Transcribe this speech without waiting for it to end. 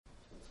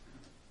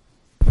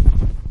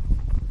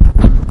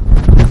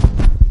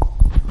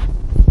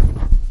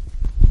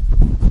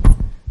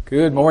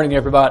Good morning,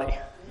 everybody.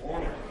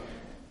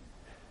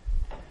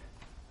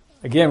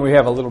 Again, we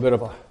have a little bit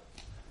of a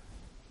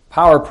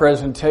power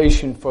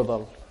presentation for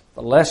the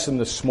lesson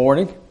this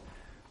morning,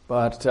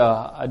 but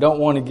I don't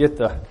want to get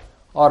the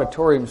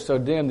auditorium so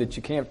dim that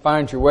you can't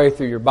find your way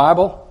through your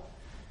Bible.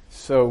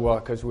 So,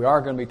 because we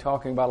are going to be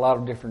talking about a lot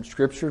of different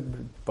scripture.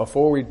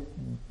 Before we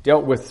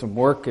dealt with some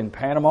work in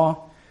Panama,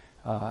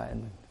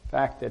 and the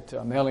fact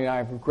that Melanie and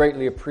I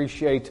greatly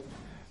appreciate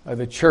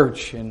the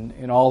church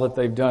and all that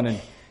they've done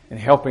in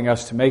helping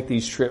us to make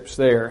these trips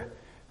there.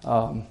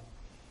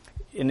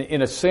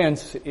 In a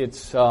sense,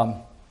 it's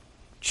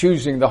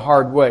choosing the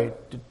hard way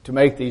to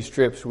make these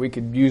trips. We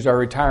could use our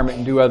retirement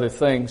and do other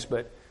things,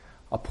 but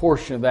a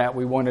portion of that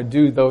we want to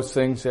do those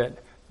things that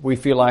we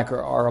feel like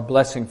are a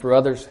blessing for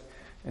others,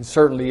 and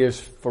certainly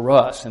is for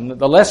us. And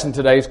the lesson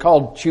today is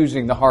called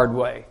Choosing the Hard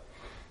Way.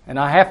 And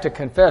I have to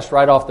confess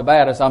right off the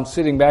bat, as I'm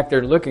sitting back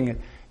there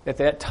looking at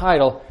that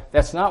title,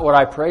 that's not what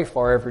I pray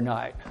for every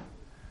night.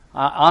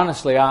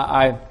 Honestly,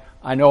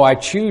 I know I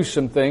choose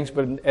some things,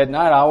 but at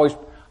night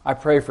I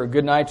pray for a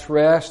good night's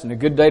rest and a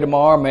good day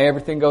tomorrow. May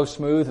everything go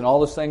smooth and all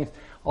those things,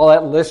 all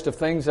that list of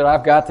things that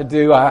I've got to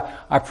do.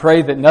 I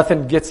pray that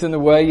nothing gets in the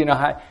way. You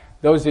know,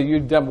 those of you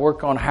who've done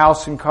work on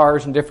house and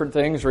cars and different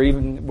things, or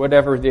even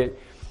whatever,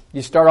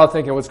 you start out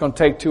thinking, well, it's going to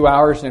take 2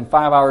 hours, and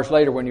 5 hours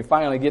later, when you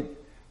finally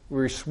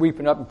we're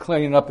sweeping up and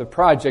cleaning up the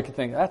project, you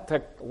think, that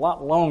took a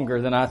lot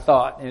longer than I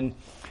thought. And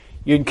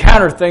you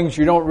encounter things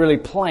you don't really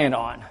plan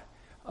on.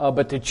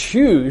 But to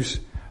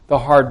choose the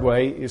hard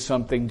way is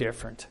something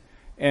different.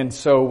 And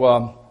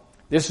so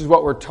this is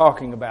what we're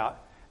talking about.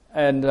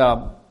 And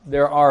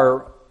there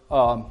are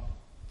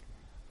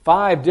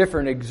 5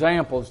 different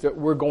examples that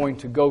we're going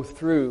to go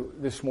through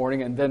this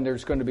morning, and then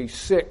there's going to be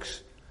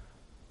 6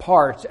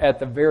 parts at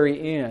the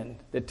very end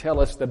that tell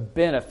us the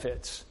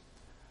benefits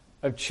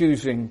of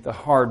choosing the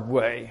hard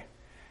way.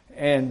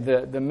 And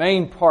the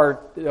main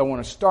part that I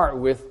want to start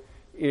with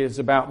is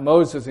about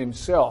Moses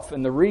himself.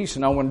 And the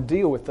reason I want to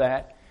deal with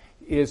that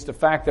is the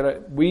fact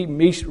that we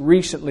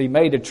recently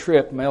made a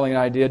trip, Melanie and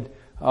I did,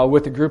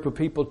 with a group of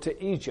people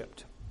to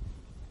Egypt.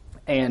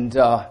 And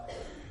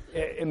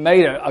it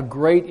made a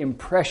great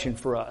impression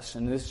for us.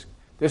 And this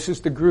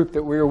is the group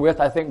that we were with.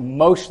 I think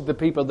most of the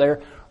people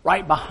there,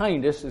 right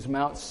behind us is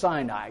Mount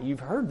Sinai. You've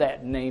heard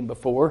that name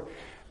before.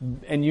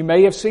 And you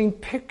may have seen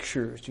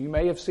pictures. You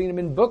may have seen them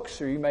in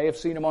books, or you may have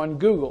seen them on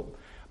Google.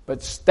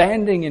 But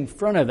standing in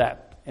front of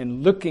that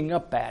and looking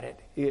up at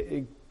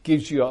it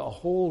gives you a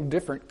whole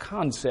different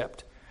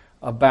concept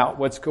about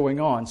what's going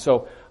on.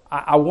 So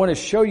I want to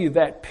show you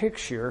that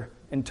picture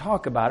and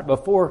talk about it.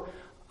 Before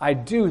I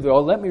do, though,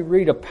 let me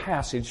read a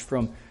passage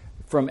from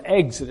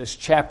Exodus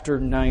chapter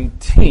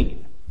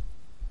 19.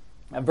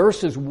 Now,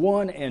 verses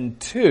 1 and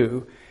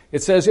 2,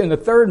 it says, "In the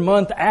 3rd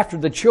month after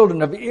the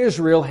children of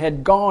Israel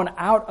had gone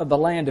out of the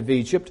land of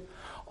Egypt,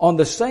 on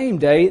the same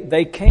day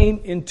they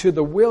came into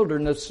the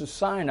wilderness of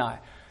Sinai."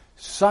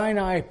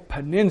 Sinai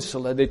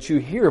Peninsula that you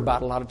hear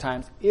about a lot of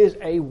times is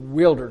a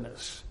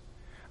wilderness.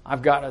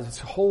 I've got a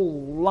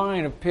whole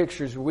line of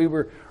pictures. We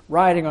were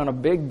riding on a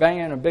big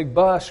van, a big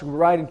bus, we were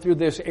riding through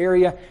this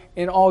area,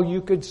 and all you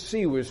could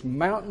see was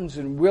mountains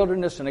and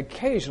wilderness and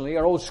occasionally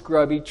an old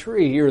scrubby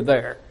tree here or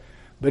there.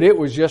 But it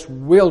was just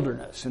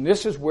wilderness. And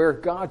this is where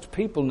God's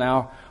people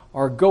now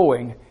are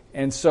going.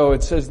 And so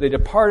it says they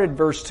departed,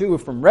 verse 2,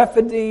 from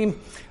Rephidim.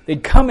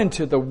 They'd come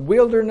into the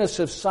wilderness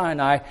of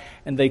Sinai,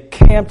 and they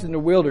camped in the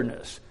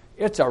wilderness.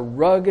 It's a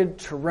rugged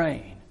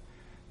terrain.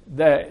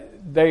 I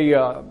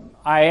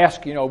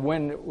asked,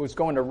 when it was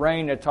going to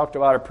rain. They talked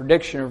about a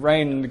prediction of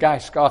rain, and the guy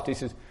scoffed. He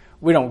says,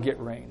 "We don't get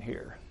rain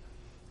here.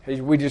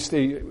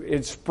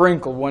 It's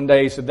sprinkled one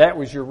day." He said, "That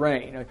was your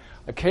rain."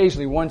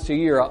 Occasionally, once a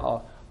year,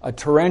 a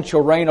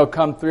torrential rain will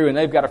come through, and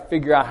they've got to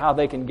figure out how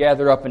they can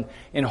gather up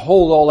and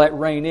hold all that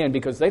rain in,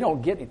 because they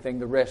don't get anything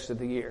the rest of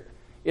the year.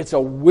 It's a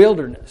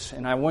wilderness,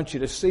 and I want you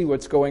to see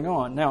what's going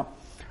on. Now,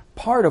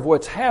 part of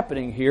what's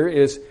happening here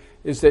is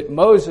that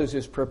Moses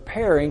is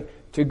preparing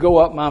to go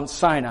up Mount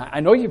Sinai.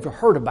 I know you've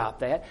heard about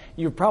that.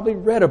 You've probably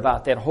read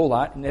about that a whole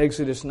lot in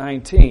Exodus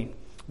 19.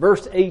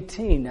 Verse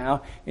 18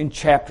 now in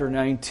chapter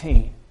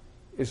 19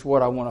 is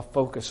what I want to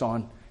focus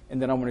on,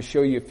 and then I'm going to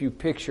show you a few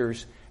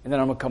pictures. And then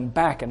I'm going to come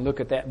back and look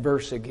at that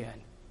verse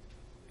again.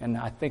 And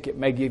I think it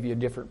may give you a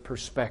different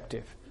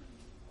perspective.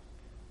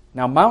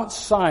 Now, Mount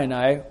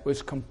Sinai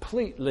was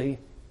completely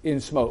in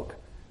smoke.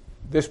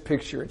 This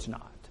picture, it's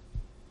not.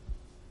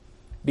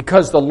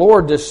 Because the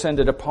Lord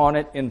descended upon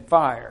it in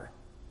fire.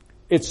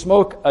 Its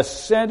smoke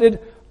ascended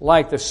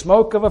like the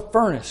smoke of a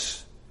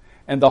furnace,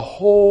 and the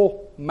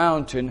whole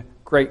mountain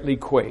greatly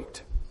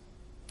quaked.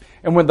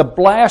 And when the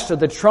blast of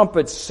the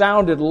trumpet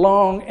sounded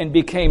long and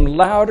became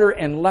louder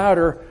and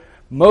louder,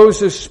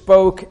 Moses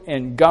spoke,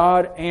 and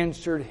God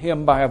answered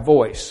him by a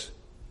voice.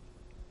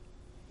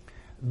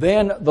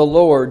 Then the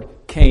Lord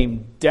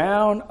came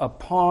down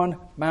upon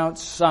Mount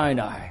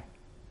Sinai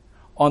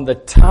on the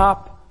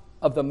top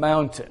of the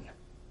mountain.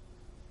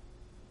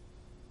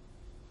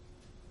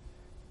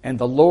 And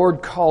the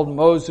Lord called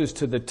Moses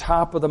to the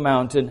top of the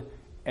mountain,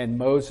 and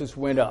Moses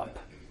went up.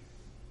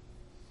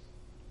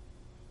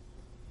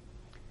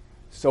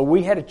 So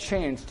we had a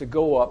chance to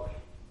go up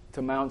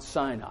to Mount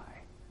Sinai.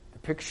 The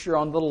picture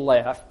on the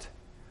left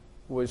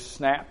was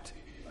snapped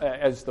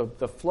as the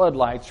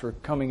floodlights were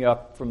coming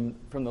up from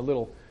the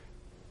little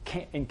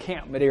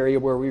encampment area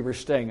where we were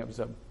staying. It was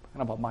kind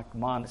of a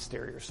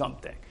monastery or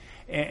something.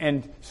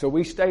 And so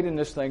we stayed in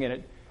this thing,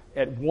 and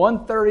at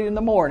 1:30 in the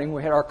morning,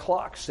 we had our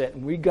clock set,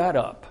 and we got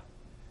up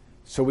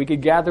so we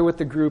could gather with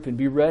the group and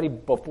be ready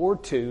before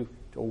 2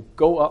 to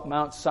go up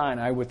Mount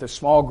Sinai with a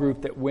small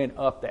group that went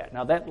up that.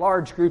 Now, that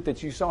large group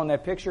that you saw in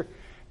that picture,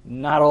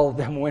 not all of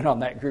them went on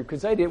that group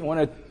because they didn't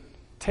want to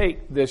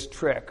take this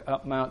trek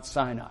up Mount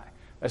Sinai,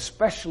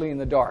 especially in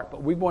the dark.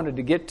 But we wanted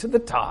to get to the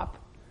top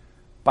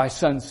by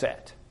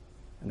sunset,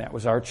 and that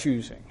was our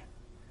choosing.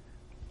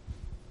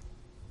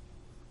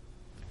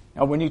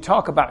 Now, when you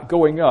talk about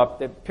going up,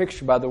 that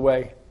picture, by the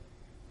way,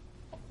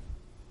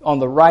 on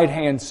the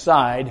right-hand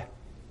side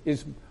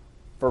is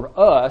for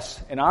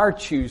us and our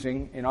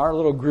choosing, in our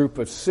little group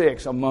of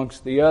 6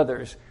 amongst the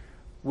others,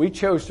 we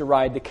chose to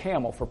ride the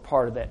camel for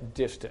part of that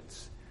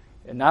distance.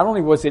 And not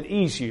only was it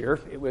easier,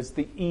 it was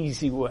the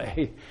easy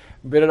way,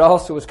 but it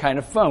also was kind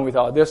of fun. We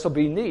thought, this will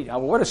be neat. Now,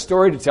 what a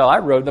story to tell. I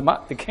rode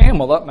the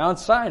camel up Mount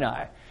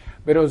Sinai.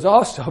 But it was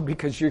also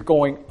because you're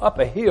going up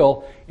a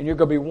hill and you're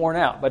going to be worn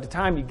out. By the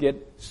time you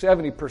get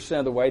 70%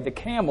 of the way, the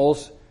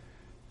camels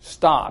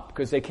stop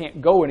because they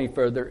can't go any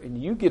further, and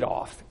you get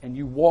off and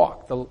you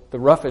walk the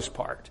roughest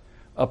part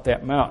up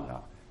that mountain.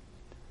 Now,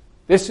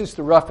 this is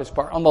the roughest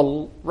part. On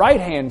the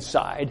right-hand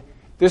side,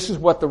 this is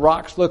what the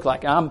rocks look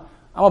like. I'm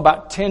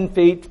about 10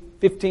 feet,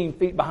 15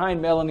 feet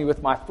behind Melanie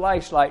with my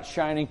flashlight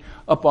shining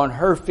up on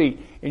her feet,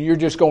 and you're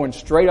just going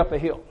straight up a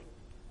hill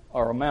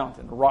or a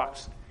mountain, the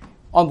rocks.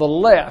 On the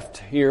left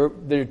here,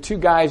 there are 2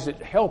 guys that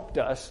helped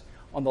us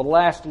on the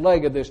last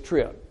leg of this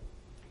trip.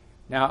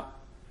 Now,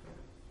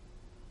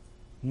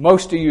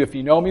 most of you, if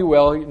you know me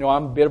well, you know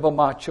I'm a bit of a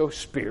macho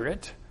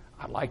spirit.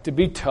 I like to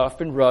be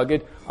tough and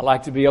rugged. I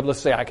like to be able to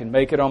say I can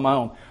make it on my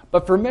own.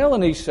 But for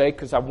Melanie's sake,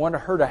 because I wanted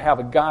her to have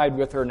a guide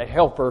with her and a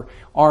helper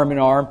arm in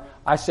arm,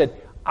 I said,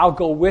 I'll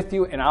go with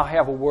you and I'll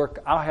have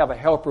a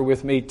helper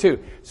with me too.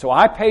 So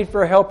I paid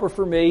for a helper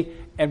for me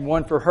and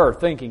one for her,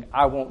 thinking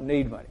I won't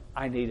need money.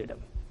 I needed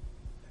them.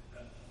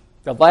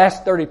 The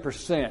last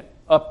 30%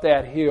 up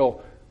that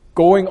hill,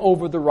 going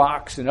over the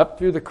rocks and up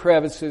through the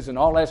crevices and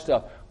all that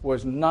stuff,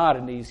 was not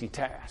an easy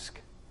task.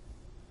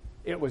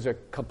 It was a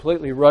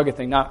completely rugged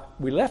thing. Now,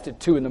 we left at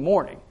 2 in the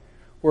morning.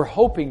 We're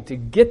hoping to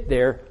get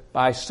there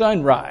by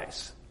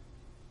sunrise,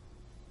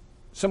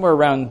 somewhere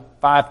around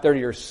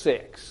 5:30 or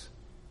 6.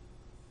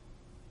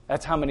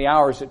 That's how many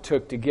hours it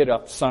took to get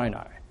up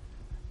Sinai.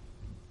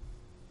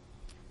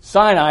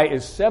 Sinai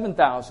is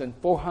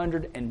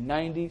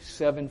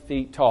 7,497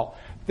 feet tall.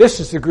 This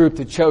is the group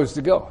that chose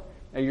to go.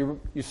 Now, you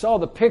saw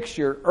the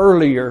picture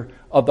earlier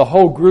of the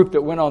whole group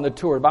that went on the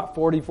tour, about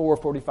 44 or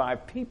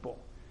 45 people.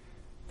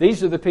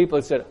 These are the people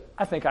that said,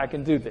 I think I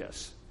can do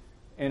this.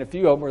 And a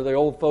few of them were the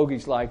old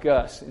fogies like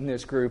us in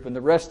this group, and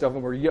the rest of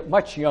them were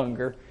much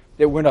younger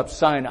that went up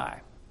Sinai.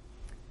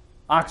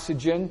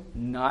 Oxygen,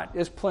 not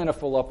as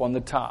plentiful up on the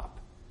top.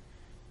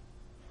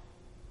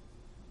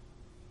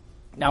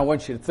 Now I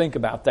want you to think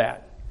about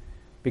that,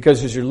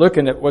 because as you're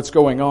looking at what's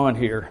going on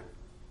here,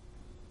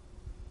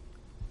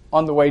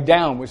 on the way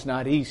down was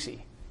not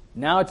easy.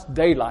 Now it's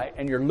daylight,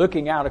 and you're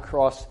looking out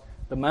across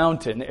the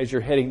mountain as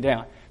you're heading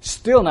down.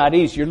 Still not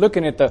easy. You're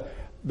looking at the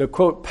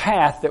quote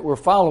path that we're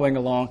following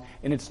along,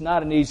 and it's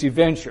not an easy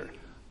venture.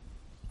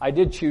 I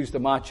did choose the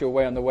macho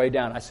way on the way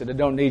down. I said, I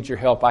don't need your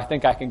help. I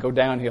think I can go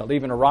downhill.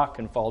 Even a rock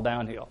can fall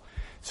downhill.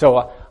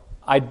 So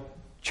I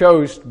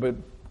chose, but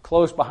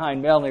close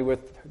behind Melanie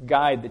with a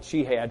guide that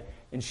she had,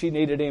 and she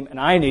needed him,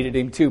 and I needed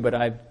him too, but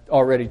I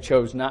already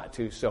chose not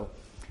to. So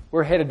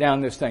we're headed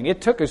down this thing.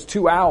 It took us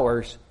 2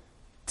 hours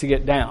to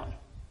get down.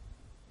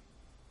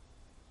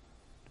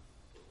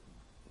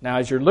 Now,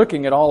 as you're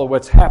looking at all of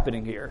what's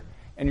happening here,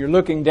 and you're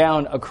looking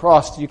down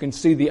across, you can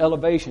see the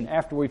elevation.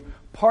 After we've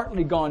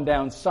partly gone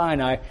down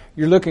Sinai,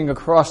 you're looking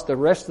across the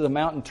rest of the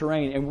mountain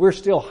terrain, and we're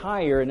still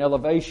higher in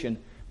elevation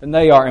than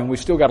they are, and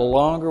we've still got a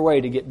longer way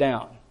to get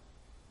down.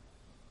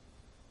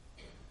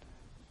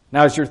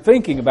 Now, as you're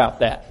thinking about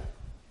that,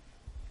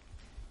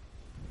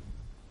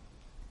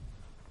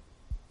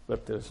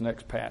 flip to this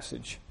next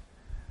passage.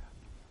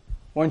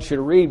 I want you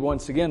to read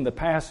once again the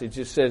passage.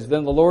 It says,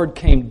 Then the Lord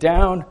came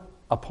down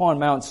upon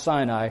Mount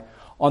Sinai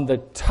on the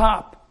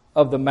top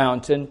of the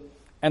mountain,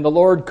 and the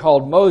Lord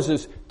called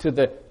Moses to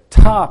the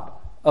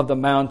top of the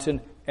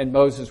mountain, and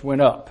Moses went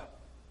up.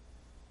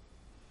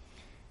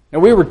 Now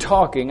we were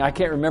talking, I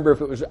can't remember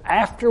if it was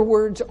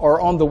afterwards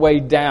or on the way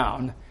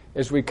down,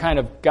 as we kind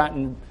of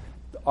gotten,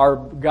 our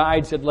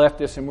guides had left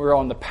us and we were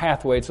on the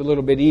pathway. It's a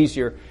little bit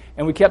easier.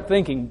 And we kept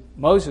thinking,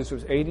 Moses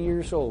was 80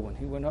 years old when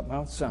he went up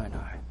Mount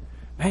Sinai.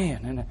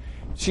 Man, and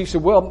she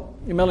said, well,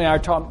 Emily and I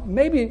were talking,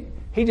 maybe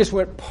he just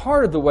went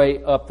part of the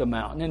way up the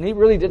mountain, and he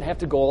really didn't have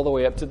to go all the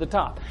way up to the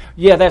top.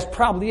 Yeah, that's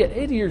probably it.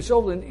 80 years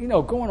old and,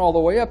 going all the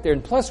way up there.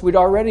 And plus, we'd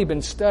already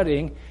been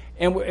studying,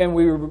 and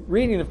we were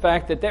reading the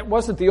fact that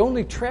wasn't the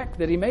only trek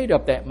that he made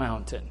up that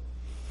mountain.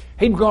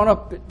 He'd gone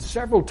up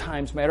several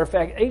times, matter of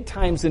fact, 8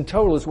 times in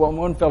total is what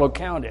one fellow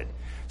counted.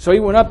 So he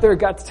went up there,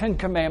 got the 10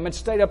 Commandments,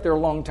 stayed up there a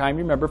long time,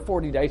 you remember,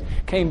 40 days,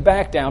 came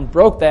back down,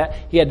 broke that.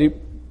 He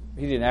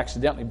didn't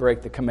accidentally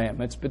break the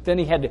commandments, but then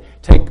he had to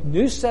take a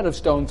new set of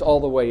stones all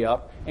the way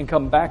up and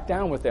come back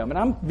down with them. And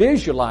I'm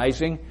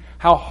visualizing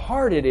how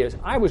hard it is.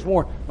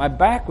 My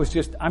back was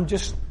I'm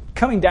just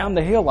coming down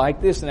the hill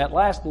like this in that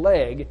last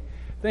leg,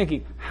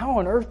 thinking, how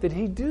on earth did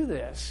he do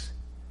this?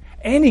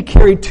 And he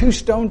carried 2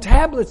 stone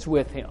tablets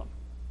with him.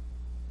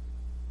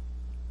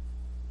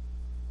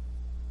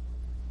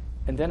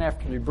 And then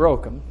after he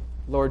broke them,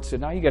 the Lord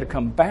said, now you got to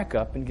come back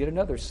up and get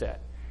another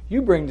set.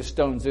 You bring the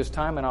stones this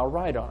time and I'll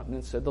write on them. And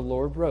it said the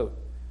Lord wrote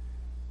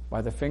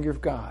by the finger of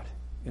God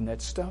in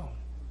that stone.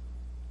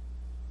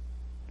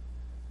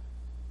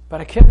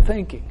 But I kept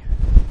thinking,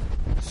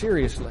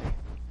 seriously,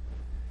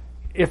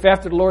 if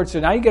after the Lord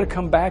said, now you got to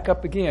come back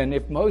up again,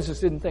 if Moses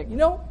didn't think,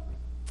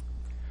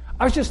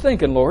 I was just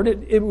thinking, Lord,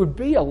 it would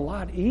be a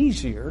lot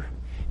easier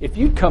if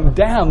you'd come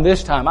down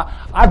this time.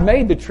 I've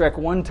made the trek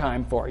one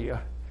time for you.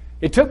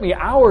 It took me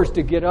hours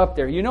to get up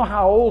there. You know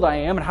how old I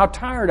am and how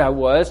tired I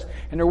was,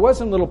 and there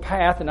wasn't a little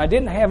path, and I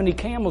didn't have any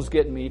camels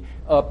getting me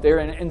up there,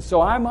 and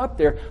so I'm up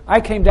there. I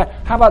came down.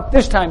 How about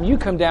this time you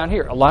come down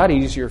here? A lot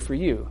easier for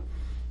you.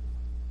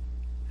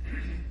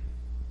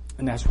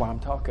 And that's why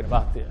I'm talking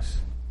about this.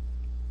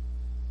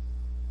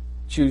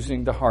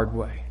 Choosing the hard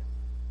way.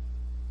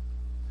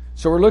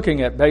 So we're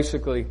looking at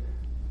basically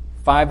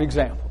 5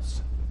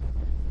 examples,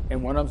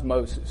 and one of them's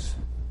Moses.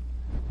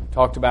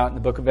 Talked about in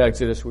the book of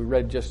Exodus. We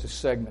read just a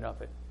segment of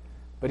it.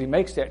 But he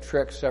makes that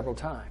trek several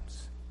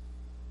times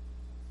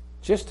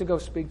just to go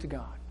speak to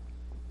God.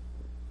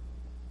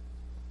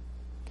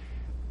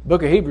 The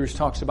book of Hebrews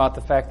talks about the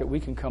fact that we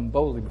can come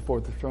boldly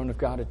before the throne of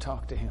God and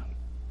talk to him.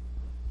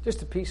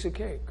 Just a piece of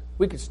cake.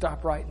 We could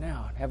stop right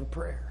now and have a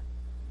prayer.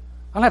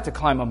 I don't have to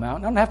climb a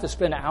mountain. I don't have to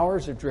spend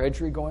hours of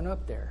drudgery going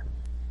up there.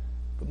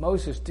 But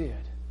Moses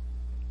did.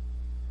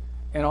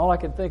 And all I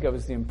can think of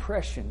is the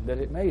impression that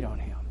it made on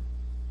him.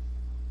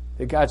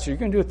 That God said, you're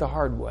going to do it the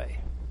hard way.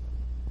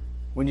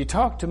 When you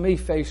talk to me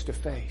face to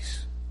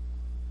face,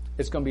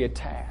 it's going to be a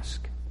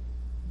task.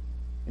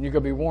 And you're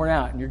going to be worn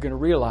out, and you're going to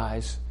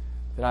realize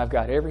that I've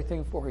got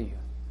everything for you.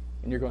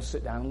 And you're going to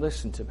sit down and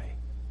listen to me.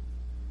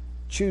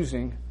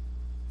 Choosing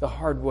the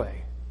hard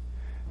way.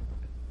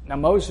 Now,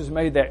 Moses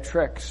made that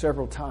trek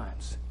several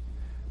times.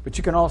 But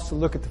you can also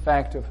look at the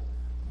fact of,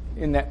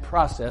 in that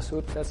process,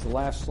 oops, that's the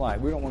last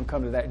slide. We don't want to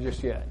come to that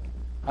just yet.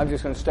 I'm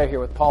just going to stay here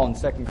with Paul in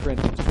 2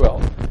 Corinthians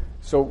 12.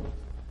 So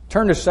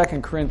turn to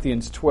 2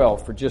 Corinthians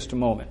 12 for just a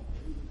moment.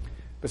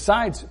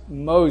 Besides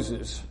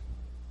Moses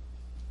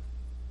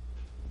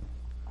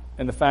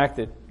and the fact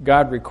that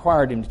God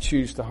required him to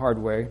choose the hard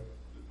way,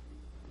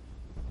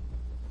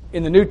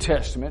 in the New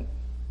Testament,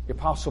 the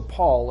Apostle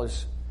Paul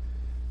is,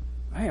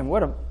 man,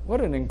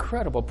 what an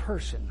incredible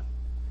person.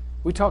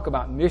 We talk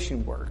about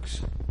mission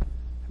works.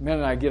 The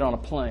minute I get on a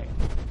plane,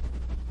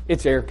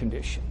 it's air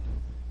conditioned.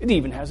 It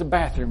even has a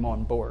bathroom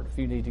on board if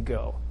you need to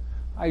go.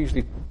 I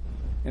usually,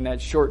 in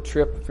that short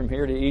trip from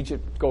here to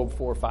Egypt, go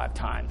 4 or 5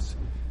 times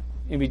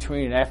in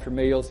between and after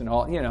meals and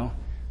all.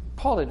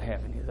 Paul didn't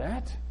have any of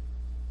that.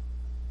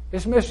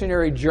 His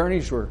missionary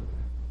journeys were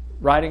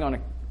riding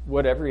on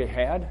whatever he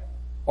had,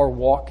 or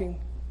walking,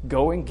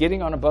 going,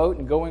 getting on a boat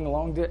and going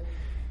along.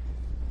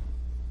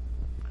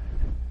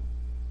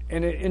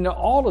 And in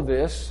all of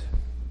this,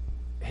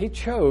 he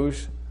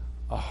chose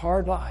a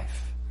hard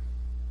life.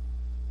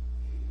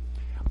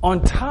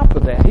 On top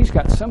of that, he's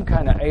got some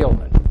kind of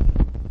ailment.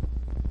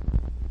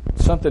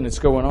 Something that's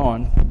going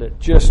on that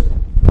just,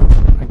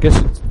 I guess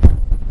it's,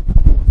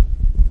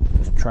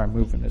 let's try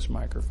moving this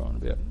microphone a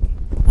bit.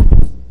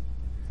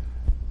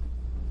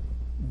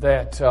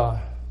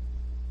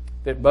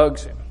 That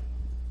bugs him.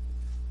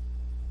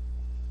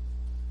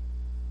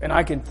 And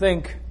I can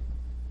think,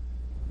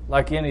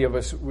 like any of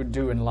us would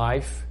do in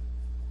life,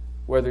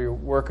 whether you're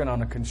working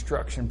on a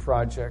construction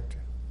project,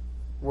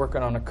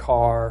 working on a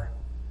car,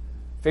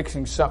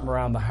 fixing something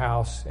around the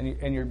house,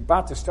 and you're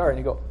about to start, and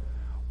you go,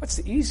 what's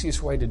the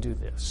easiest way to do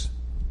this?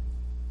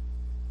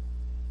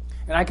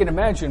 And I can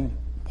imagine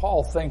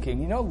Paul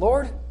thinking,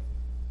 Lord,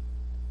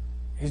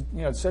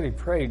 it said he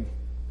prayed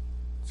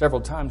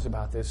several times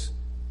about this.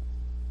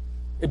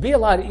 It'd be a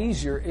lot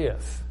easier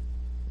if.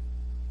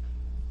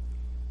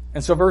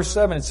 And so verse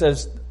 7, it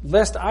says,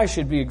 lest I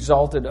should be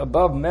exalted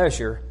above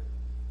measure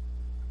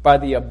by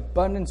the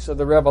abundance of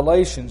the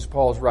revelations,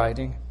 Paul's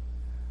writing,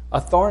 a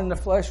thorn in the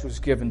flesh was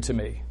given to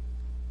me,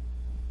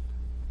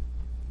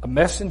 a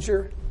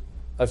messenger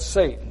of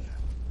Satan,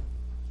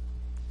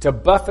 to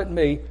buffet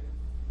me,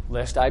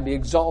 lest I be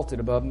exalted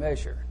above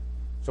measure.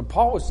 So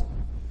Paul was a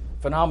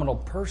phenomenal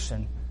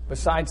person.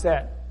 Besides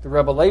that, the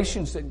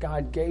revelations that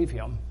God gave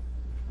him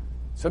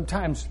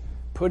sometimes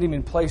put him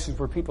in places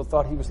where people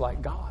thought he was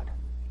like God.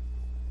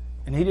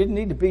 And he didn't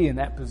need to be in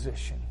that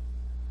position.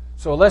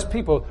 So unless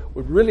people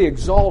would really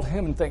exalt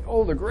him and think,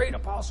 oh, the great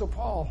Apostle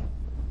Paul,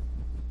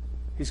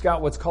 he's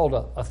got what's called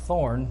a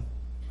thorn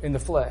in the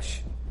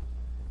flesh.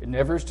 It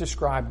never is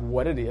described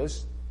what it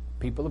is.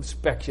 People have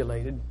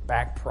speculated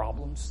back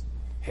problems,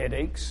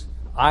 headaches,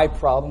 eye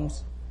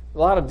problems, a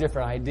lot of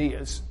different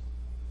ideas.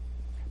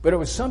 But it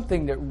was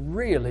something that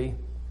really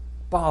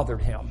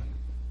bothered him.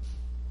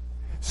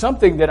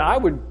 Something that I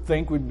would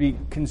think would be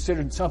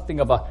considered something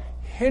of a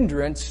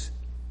hindrance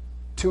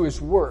to his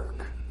work.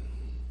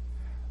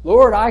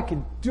 Lord, I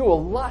could do a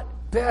lot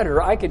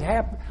better. I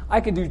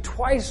could do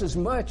twice as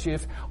much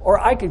or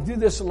I could do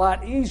this a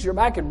lot easier.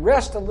 I could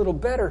rest a little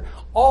better.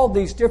 All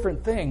these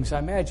different things. I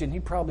imagine he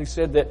probably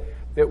said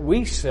that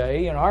we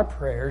say in our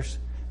prayers,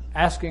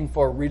 asking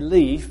for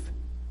relief.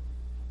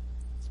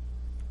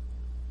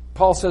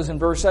 Paul says in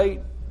verse 8,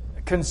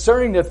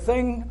 concerning the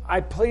thing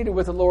I pleaded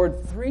with the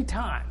Lord 3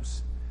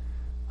 times.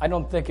 I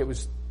don't think it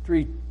was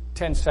 3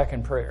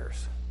 10-second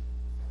prayers.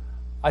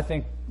 I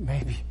think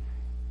maybe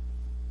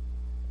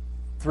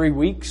 3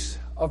 weeks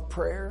of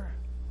prayer,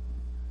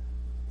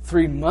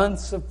 3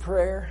 months of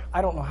prayer.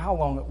 I don't know how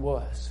long it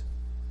was,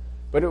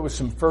 but it was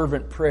some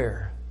fervent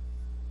prayer.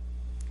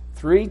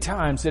 3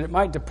 times that it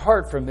might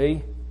depart from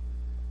me.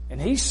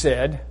 And he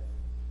said,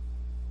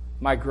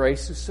 my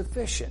grace is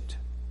sufficient.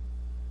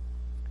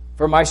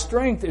 For my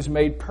strength is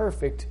made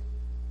perfect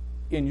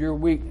in your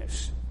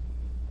weakness.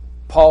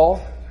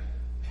 Paul,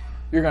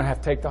 you're going to have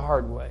to take the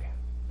hard way.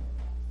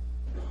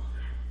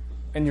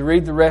 And you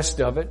read the rest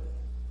of it.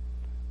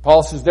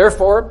 Paul says,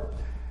 therefore,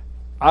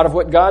 out of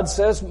what God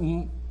says,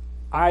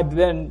 I'd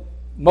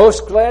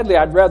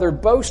rather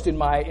boast in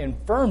my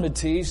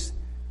infirmities,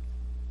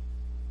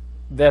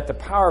 that the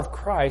power of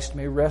Christ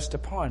may rest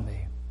upon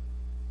me.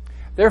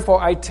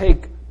 Therefore, I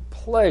take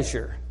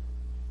pleasure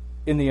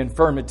in the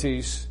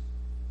infirmities,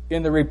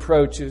 in the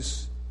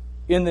reproaches,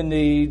 in the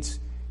needs,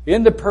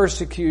 in the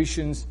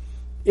persecutions,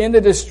 in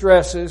the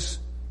distresses,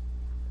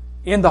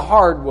 in the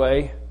hard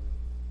way,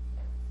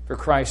 for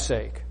Christ's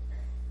sake.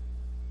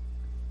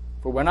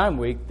 For when I'm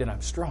weak, then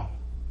I'm strong.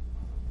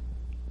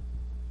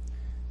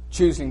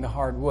 Choosing the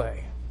hard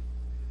way.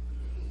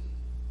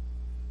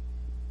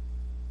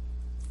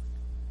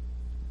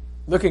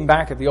 Looking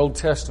back at the Old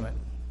Testament,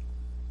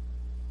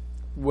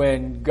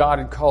 when God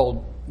had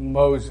called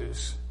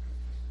Moses,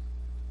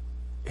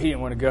 he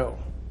didn't want to go.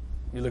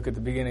 You look at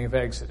the beginning of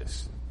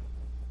Exodus.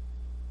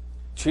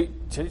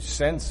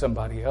 Send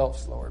somebody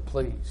else, Lord,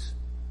 please,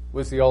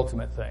 was the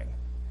ultimate thing.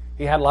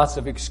 He had lots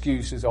of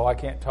excuses. Oh, I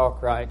can't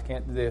talk right,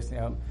 can't do this,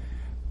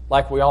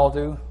 like we all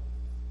do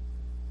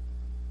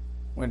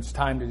when it's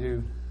time to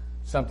do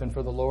something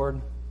for the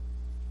Lord.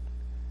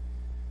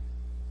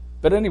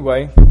 But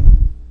anyway,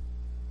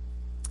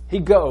 he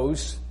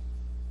goes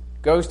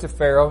to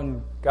Pharaoh,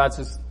 and God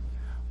says,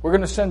 we're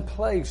going to send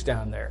plagues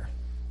down there.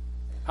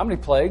 How many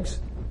plagues?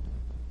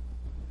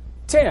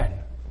 10.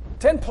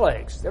 10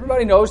 plagues.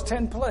 Everybody knows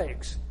 10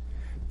 plagues.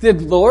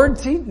 Did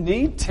Lord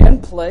need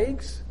 10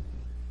 plagues?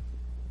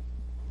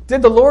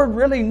 Did the Lord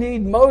really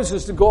need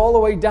Moses to go all the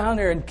way down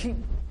there and keep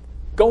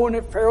going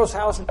at Pharaoh's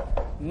house and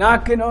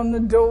knocking on the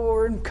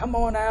door and come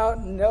on out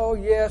and no,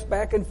 yes,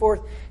 back and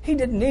forth? He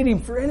didn't need him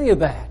for any of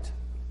that.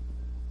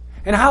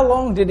 And how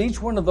long did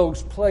each one of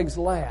those plagues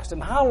last?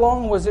 And how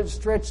long was it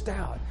stretched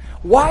out?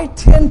 Why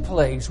 10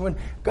 plagues when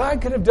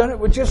God could have done it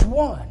with just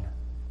one?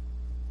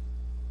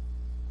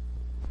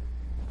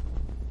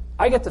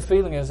 I get the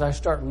feeling as I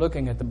start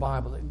looking at the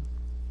Bible that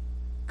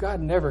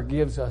God never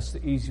gives us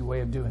the easy way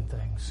of doing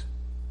things.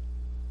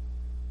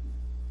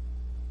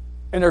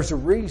 And there's a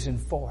reason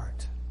for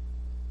it.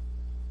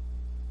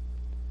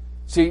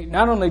 See,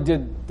 not only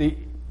did the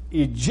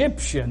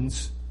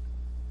Egyptians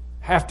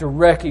have to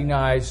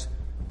recognize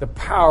the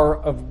power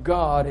of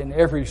God in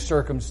every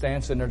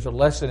circumstance, and there's a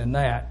lesson in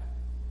that,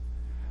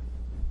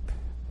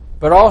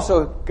 but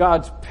also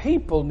God's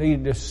people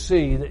needed to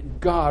see that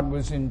God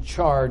was in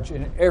charge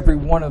in every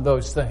one of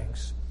those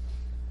things.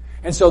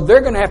 And so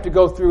they're going to have to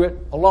go through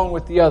it along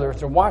with the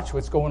others and watch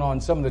what's going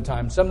on some of the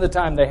time. Some of the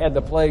time they had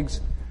the plagues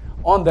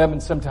on them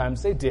and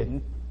sometimes they didn't.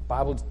 The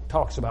Bible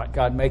talks about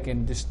God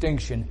making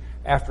distinction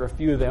after a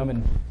few of them,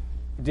 and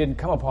it didn't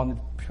come upon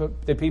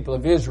the people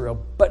of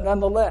Israel. But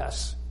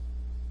nonetheless,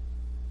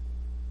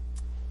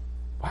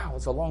 wow,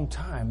 it's a long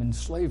time in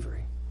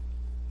slavery.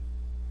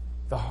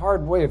 The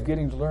hard way of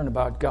getting to learn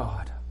about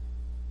God.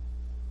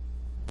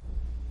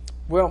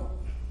 Well,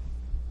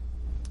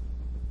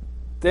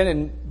 then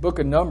in book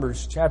of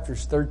Numbers,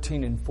 chapters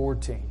 13 and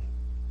 14,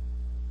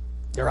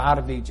 they're out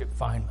of Egypt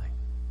finally.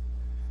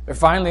 They're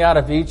finally out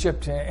of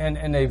Egypt,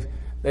 and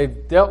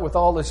they've dealt with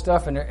all this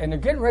stuff, and they're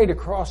getting ready to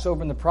cross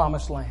over in the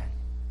promised land.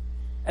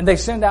 And they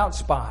send out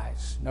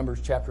spies, Numbers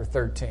chapter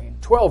 13.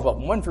 12 of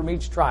them, one from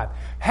each tribe.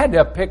 Had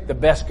to pick the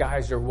best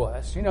guys there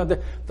was. You know,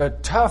 the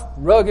tough,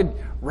 rugged,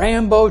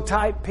 Rambo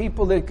type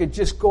people that could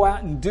just go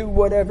out and do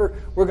whatever.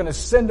 We're going to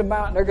send them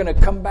out and they're going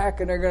to come back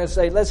and they're going to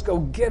say, let's go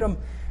get them.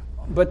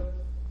 But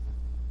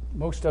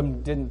most of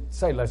them didn't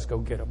say, let's go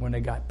get them when they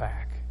got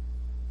back.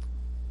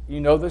 You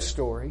know the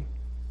story.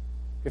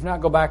 If not,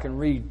 go back and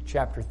read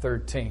chapter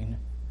 13.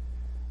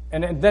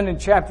 And then in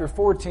chapter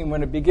 14,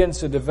 when it begins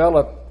to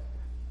develop,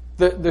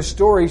 the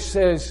story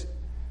says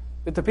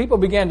that the people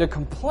began to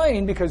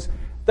complain because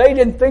they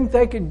didn't think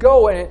they could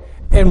go.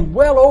 And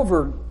well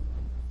over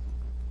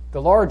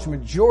the large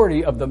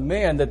majority of the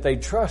men that they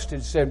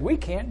trusted said, we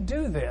can't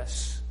do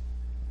this.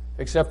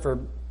 Except for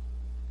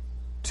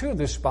 2 of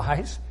the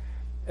spies.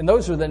 And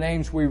those are the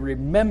names we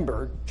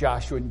remember,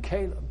 Joshua and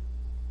Caleb.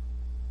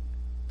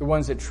 The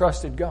ones that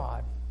trusted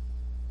God.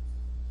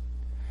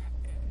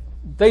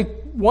 They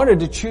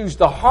wanted to choose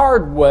the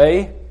hard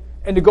way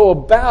and to go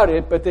about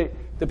it, but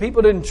the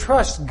people didn't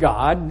trust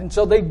God, and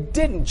so they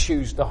didn't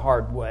choose the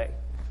hard way.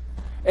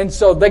 And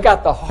so they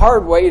got the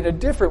hard way in a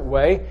different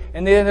way,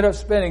 and they ended up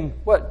spending,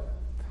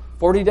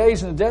 40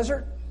 days in the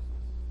desert?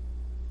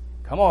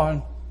 Come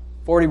on.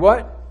 40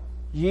 what?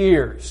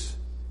 Years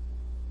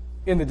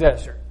in the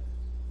desert.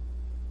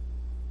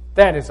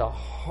 That is a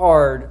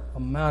hard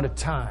amount of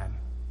time.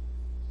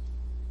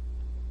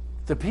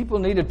 The people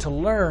needed to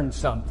learn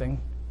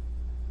something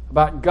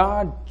about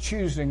God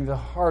choosing the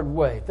hard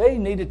way. They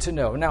needed to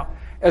know. Now,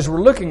 as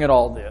we're looking at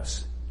all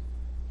this,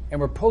 and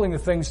we're pulling the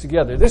things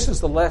together, this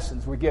is the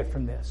lessons we get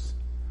from this.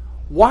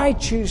 Why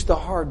choose the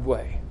hard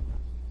way?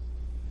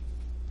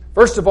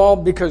 First of all,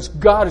 because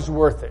God is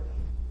worth it.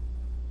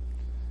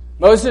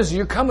 Moses,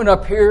 you're coming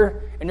up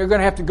here, and you're going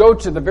to have to go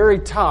to the very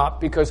top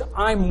because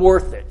I'm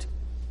worth it.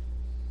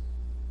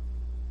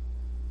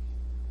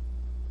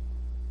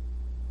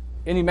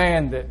 Any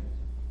man that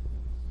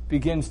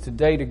begins to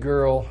date a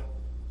girl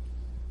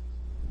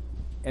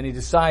and he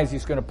decides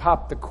he's going to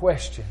pop the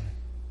question,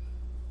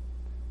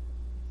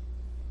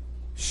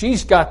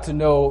 she's got to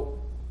know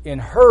in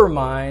her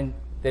mind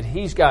that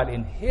he's got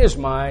in his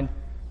mind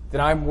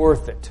that I'm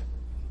worth it.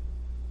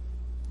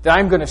 That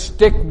I'm going to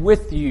stick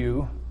with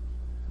you.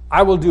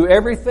 I will do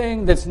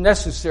everything that's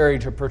necessary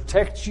to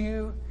protect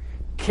you,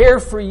 care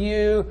for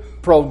you,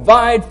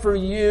 provide for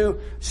you,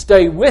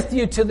 stay with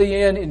you to the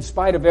end in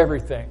spite of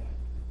everything.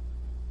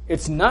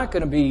 It's not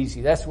going to be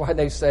easy. That's why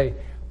they say,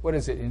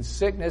 in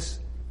sickness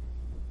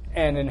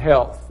and in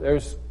health.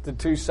 There's the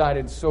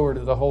two-sided sword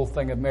of the whole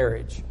thing of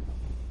marriage.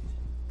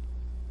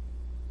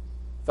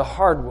 The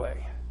hard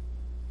way.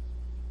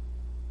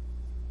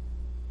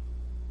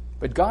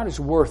 But God is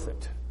worth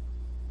it.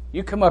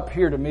 You come up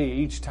here to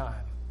me each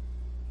time.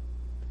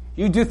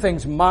 You do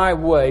things my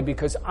way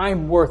because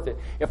I'm worth it.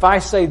 If I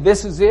say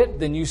this is it,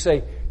 then you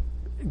say,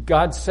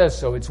 God says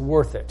so, it's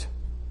worth it.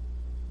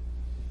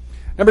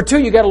 Number 2,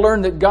 you got to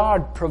learn that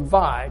God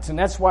provides. And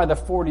that's why the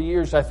 40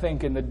 years, I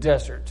think, in the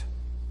desert.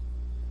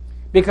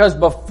 Because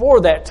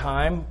before that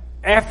time,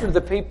 after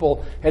the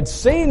people had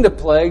seen the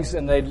plagues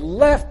and they'd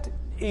left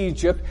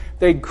Egypt,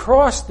 they'd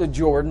crossed the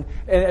Jordan,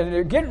 and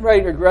they're getting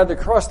ready to rather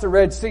cross the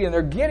Red Sea, and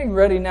they're getting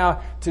ready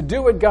now to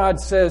do what God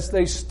says.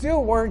 They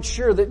still weren't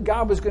sure that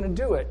God was going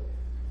to do it.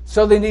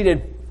 So they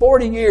needed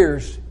 40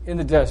 years in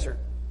the desert.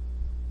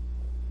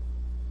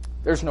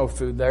 There's no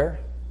food there.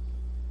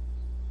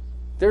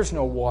 There's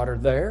no water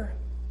there.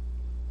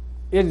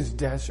 It is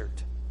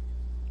desert.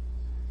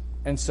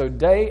 And so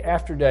day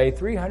after day,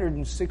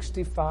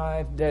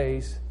 365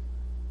 days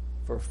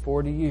for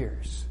 40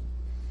 years,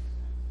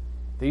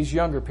 these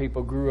younger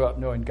people grew up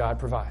knowing God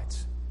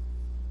provides.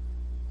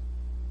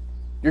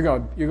 You're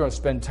going to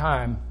spend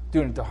time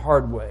doing it the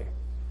hard way.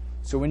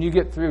 So when you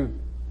get through,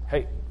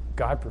 hey,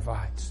 God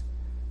provides.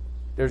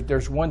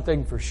 There's one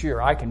thing for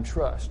sure. I can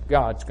trust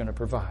God's going to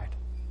provide.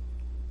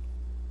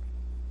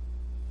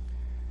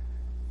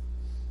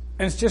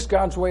 And it's just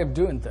God's way of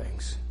doing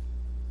things.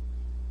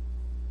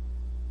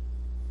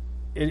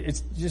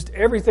 It's just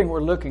everything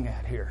we're looking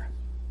at here.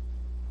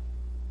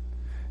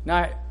 Now,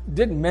 I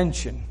didn't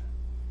mention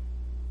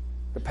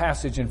the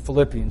passage in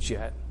Philippians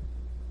yet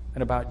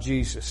and about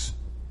Jesus.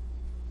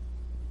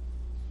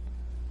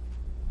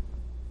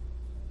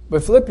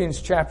 But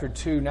Philippians chapter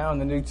 2, now in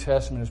the New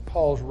Testament, is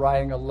Paul's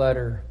writing a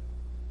letter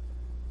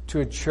to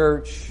a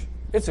church.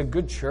 It's a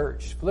good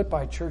church.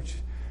 Philippi church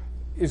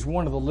is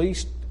one of the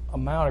least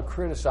amount of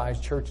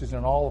criticized churches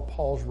in all of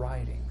Paul's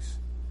writings.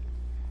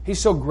 He's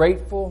so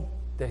grateful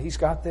that he's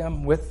got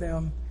them with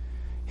them.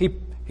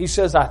 He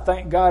says, I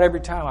thank God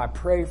every time I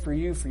pray for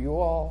you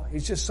all.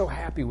 He's just so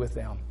happy with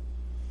them.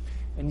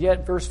 And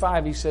yet, verse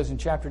 5, he says in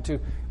chapter 2,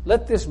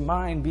 let this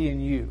mind be in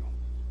you,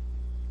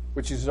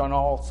 which is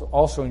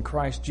also in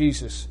Christ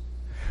Jesus,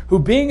 who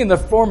being in the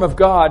form of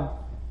God,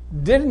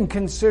 didn't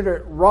consider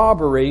it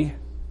robbery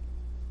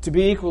to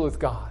be equal with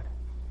God.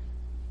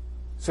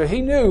 So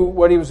he knew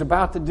what he was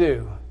about to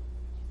do.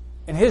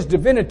 And his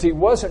divinity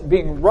wasn't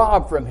being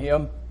robbed from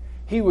him.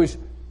 He was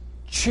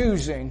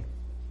choosing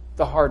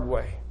the hard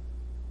way.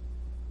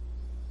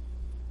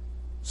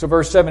 So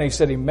verse 7, he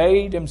said, he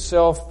made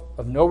himself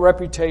of no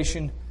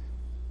reputation,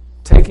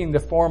 taking the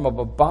form of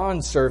a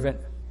bondservant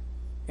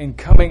and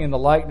coming in the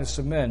likeness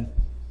of men.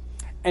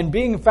 And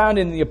being found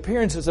in the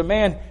appearance as a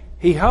man,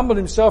 he humbled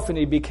himself and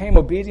he became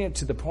obedient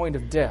to the point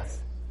of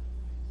death,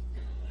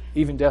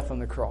 even death on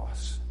the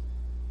cross.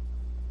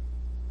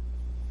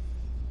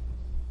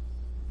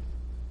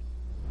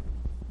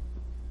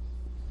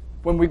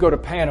 When we go to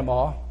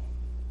Panama,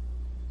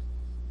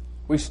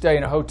 we stay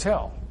in a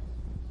hotel.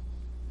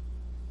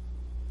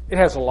 It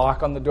has a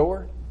lock on the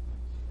door.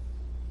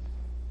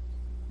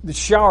 The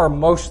shower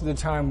most of the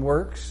time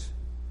works.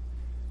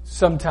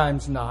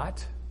 sometimes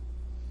not.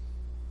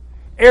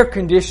 Air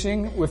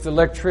conditioning with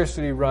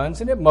electricity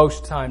runs, and it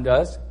most time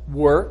does,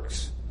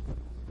 works.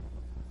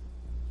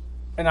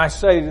 And I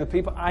say to the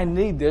people, I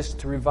need this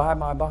to revive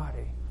my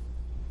body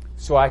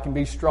so I can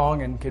be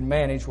strong and can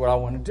manage what I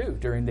want to do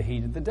during the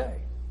heat of the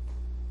day.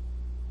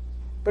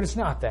 But it's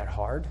not that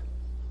hard.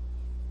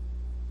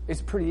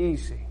 It's pretty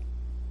easy.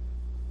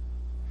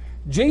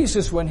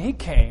 Jesus, when He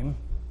came,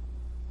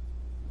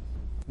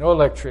 no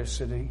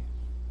electricity,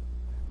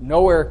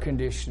 no air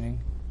conditioning,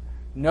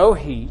 no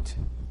heat.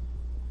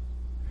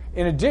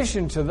 In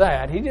addition to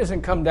that, He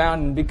doesn't come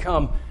down and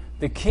become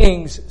the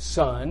king's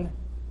son,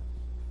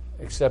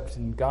 except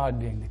in God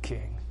being the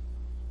king.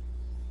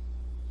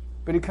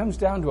 But He comes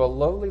down to a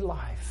lowly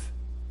life.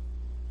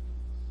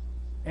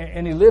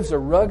 And He lives a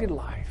rugged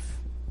life.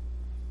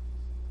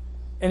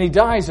 And He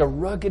dies a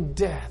rugged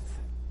death.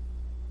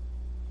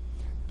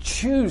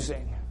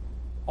 Choosing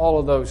all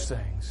of those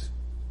things.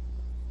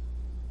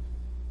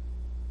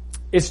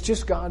 It's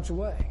just God's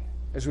way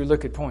as we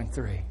look at point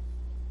 3.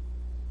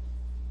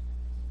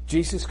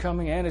 Jesus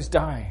coming and His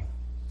dying.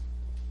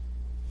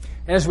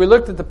 And as we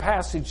looked at the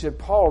passage that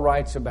Paul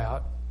writes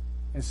about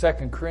in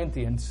 2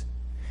 Corinthians,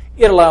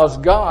 it allows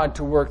God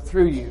to work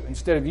through you.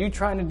 Instead of you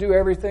trying to do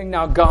everything,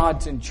 now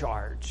God's in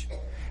charge.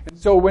 And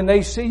so when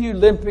they see you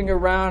limping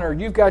around or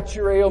you've got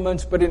your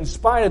ailments, but in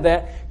spite of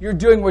that, you're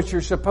doing what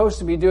you're supposed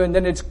to be doing,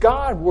 then it's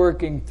God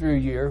working through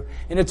you.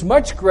 And it's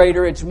much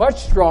greater, it's much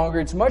stronger,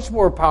 it's much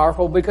more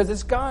powerful because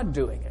it's God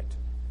doing it.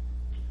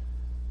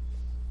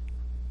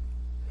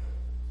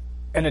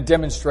 And it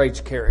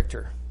demonstrates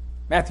character.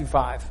 Matthew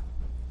 5.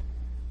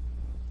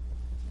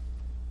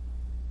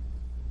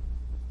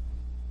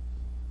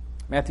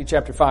 Matthew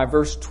chapter 5,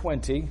 verse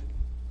 20.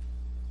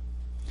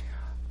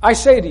 I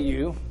say to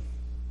you,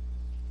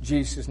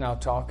 Jesus is now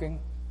talking,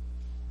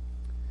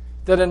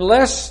 that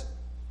unless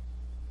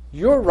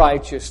your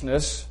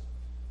righteousness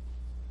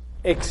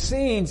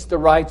exceeds the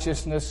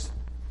righteousness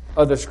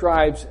of the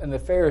scribes and the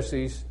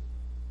Pharisees,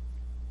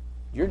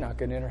 you're not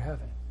going to enter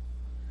heaven.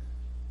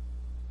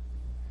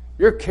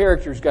 Your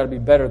character's got to be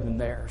better than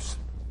theirs.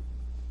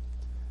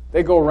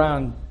 They go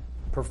around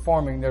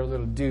performing their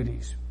little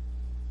duties,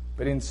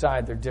 but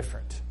inside they're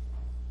different.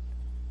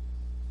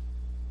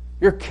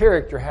 Your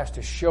character has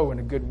to show in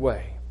a good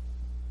way.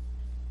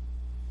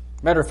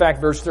 Matter of fact,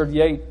 verse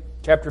 38,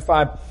 chapter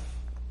 5,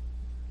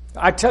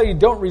 I tell you,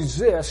 don't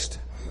resist,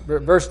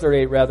 verse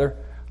 38 rather,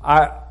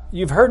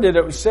 you've heard that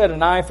it was said,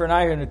 an eye for an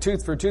eye and a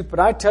tooth for a tooth, but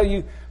I tell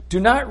you, do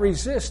not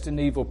resist an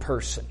evil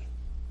person.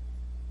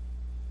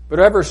 But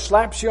whoever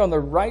slaps you on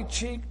the right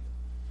cheek,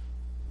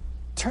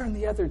 turn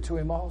the other to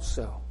him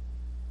also.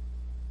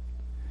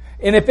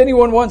 And if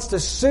anyone wants to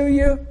sue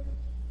you,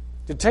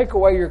 to take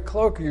away your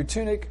cloak or your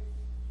tunic,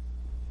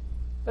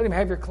 let him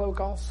have your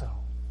cloak also.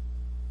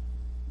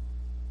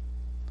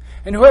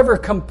 And whoever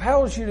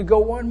compels you to go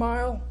 1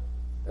 mile,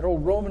 that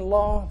old Roman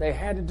law, they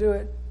had to do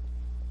it,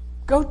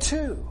 go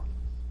 2.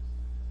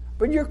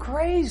 But you're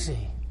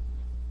crazy.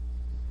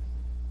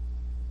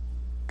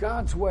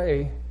 God's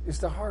way is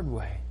the hard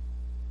way.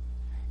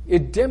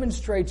 It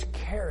demonstrates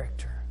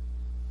character.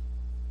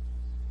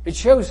 It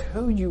shows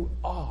who you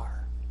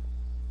are.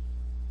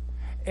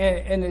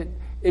 And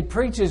it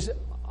preaches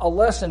a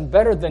lesson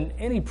better than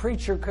any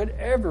preacher could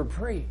ever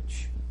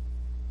preach.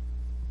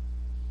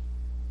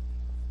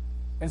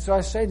 And so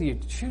I say to you,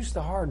 choose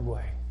the hard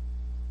way.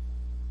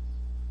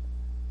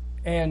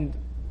 And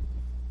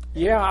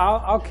yeah,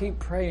 I'll keep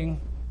praying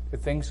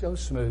that things go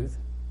smooth.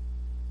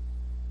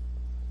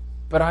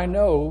 But I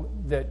know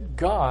that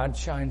God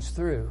shines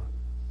through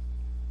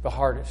the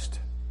hardest,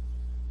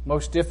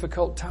 most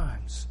difficult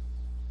times.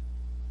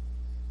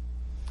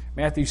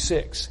 Matthew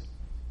 6.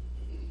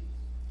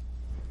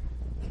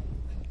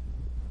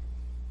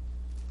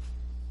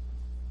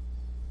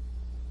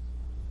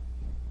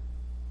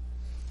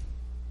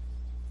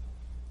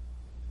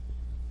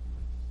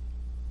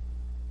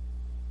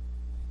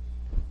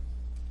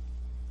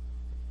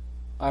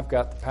 I've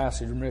got the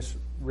passage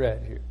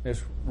misread here,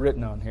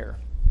 miswritten on here.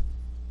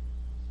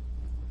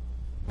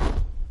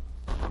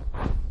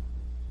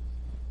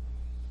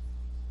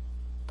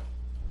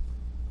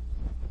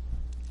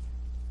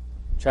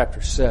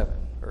 Chapter 7,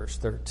 verse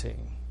 13.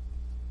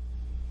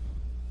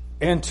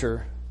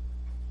 Enter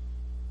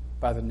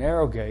by the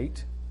narrow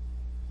gate,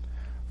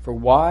 for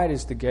wide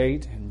is the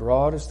gate and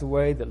broad is the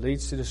way that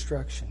leads to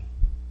destruction.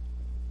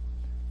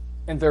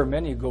 And there are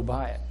many who go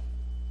by it,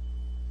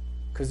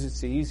 because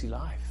it's the easy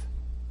life.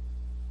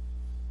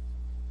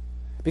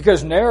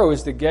 Because narrow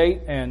is the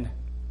gate and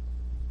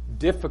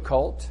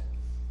difficult,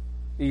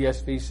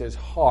 ESV says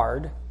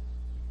hard,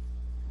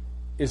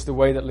 is the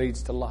way that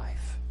leads to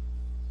life.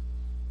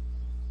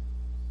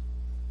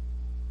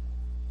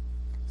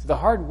 So the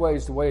hard way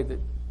is the way that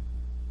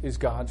is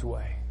God's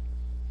way.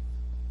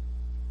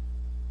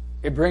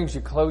 It brings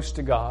you close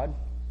to God.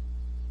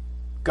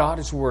 God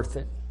is worth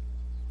it.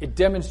 It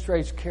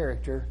demonstrates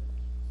character.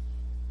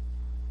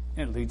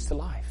 And it leads to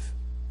life.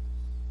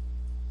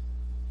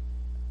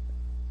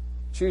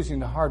 Choosing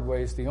the hard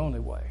way is the only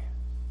way.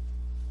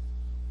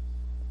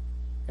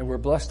 And we're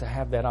blessed to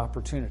have that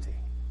opportunity.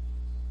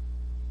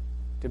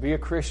 To be a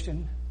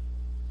Christian,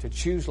 to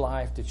choose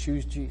life, to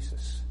choose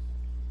Jesus.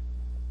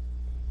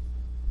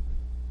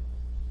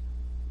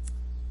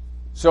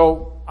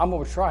 So I'm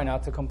going to try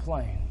not to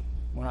complain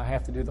when I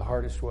have to do the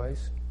hardest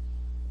ways.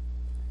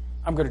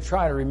 I'm going to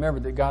try to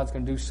remember that God's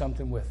going to do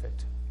something with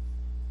it.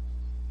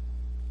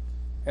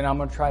 And I'm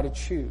going to try to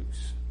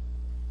choose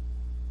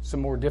some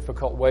more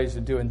difficult ways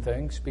of doing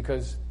things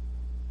because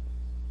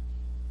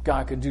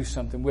God could do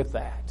something with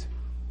that.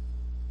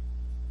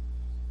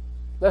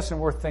 Lesson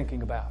worth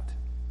thinking about.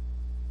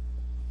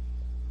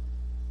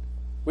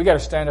 We got to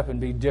stand up and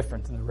be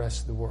different than the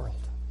rest of the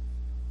world.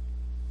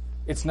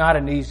 It's not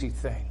an easy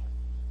thing.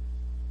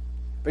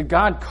 But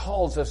God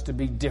calls us to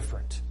be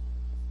different.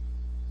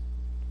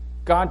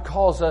 God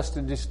calls us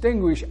to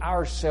distinguish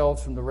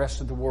ourselves from the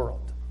rest of the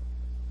world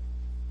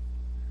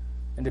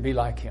and to be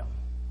like Him.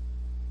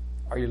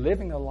 Are you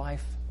living a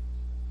life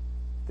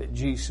that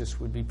Jesus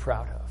would be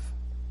proud of?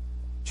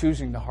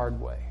 Choosing the hard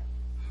way.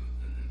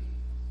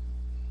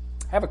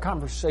 Have a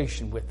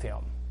conversation with Him.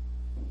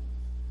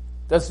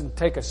 Doesn't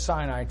take a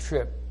Sinai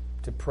trip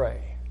to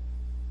pray.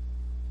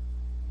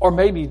 Or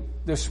maybe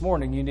this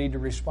morning you need to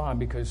respond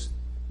because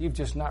you've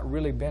just not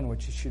really been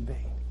what you should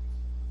be.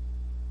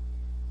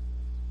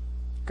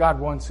 God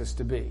wants us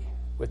to be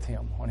with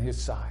Him on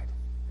His side.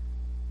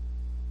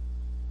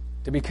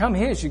 To become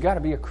His, you've got to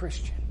be a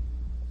Christian.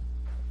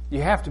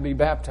 You have to be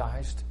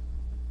baptized.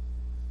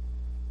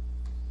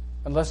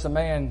 Unless a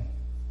man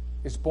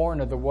is born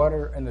of the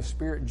water and the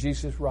Spirit,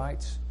 Jesus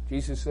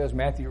says,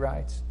 Matthew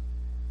writes,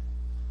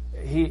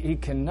 he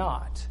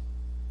cannot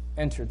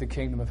enter the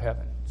kingdom of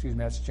heaven. Excuse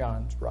me, that's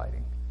John's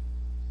writing.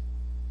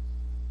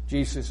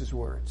 Jesus'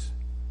 words.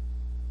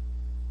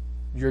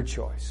 Your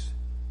choice.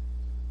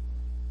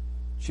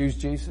 Choose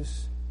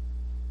Jesus.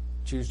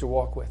 Choose to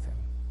walk with Him.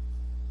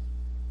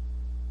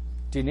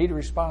 Do you need to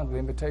respond to the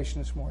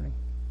invitation this morning?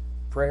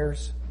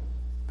 Prayers?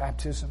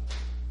 Baptism?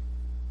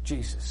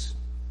 Jesus.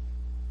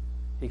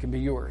 He can be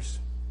yours.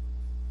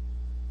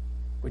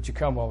 Would you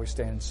come while we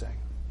stand and sing?